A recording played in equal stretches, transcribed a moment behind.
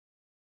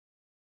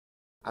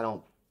I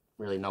don't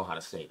really know how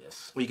to say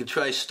this. Well, you could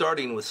try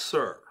starting with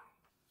sir.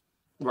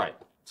 Right.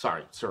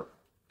 Sorry, sir.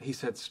 He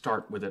said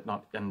start with it,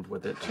 not end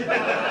with it.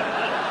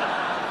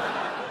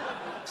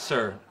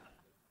 Sir,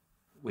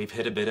 we've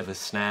hit a bit of a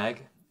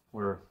snag.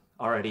 We're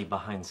already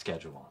behind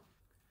schedule.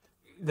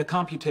 The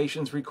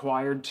computations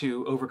required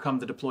to overcome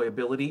the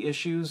deployability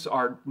issues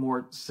are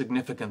more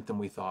significant than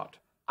we thought.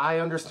 I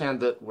understand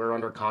that we're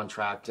under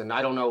contract, and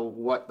I don't know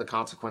what the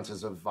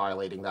consequences of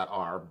violating that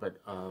are, but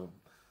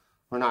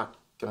we're not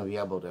going to be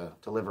able to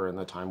deliver in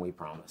the time we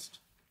promised.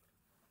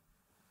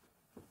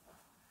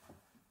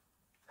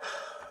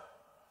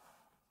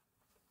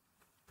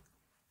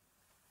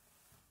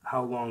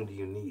 How long do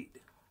you need?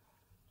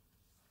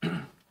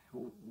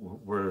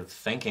 We're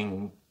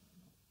thinking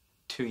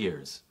 2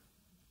 years.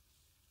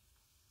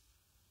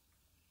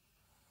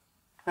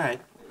 All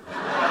right.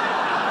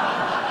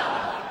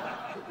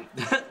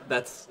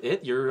 That's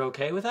it? You're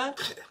okay with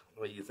that?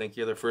 Well, you think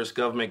you're the first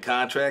government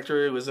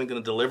contractor who isn't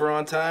going to deliver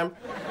on time?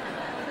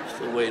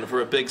 Still waiting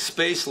for a big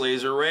space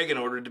laser Reagan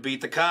ordered to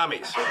beat the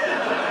commies.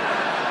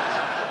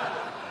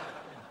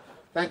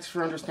 Thanks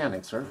for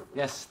understanding, sir.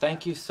 Yes,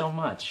 thank you so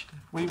much.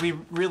 We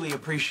really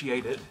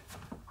appreciate it.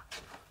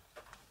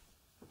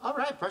 All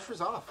right, pressure's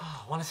off.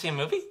 Want to see a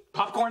movie?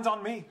 Popcorn's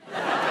on me.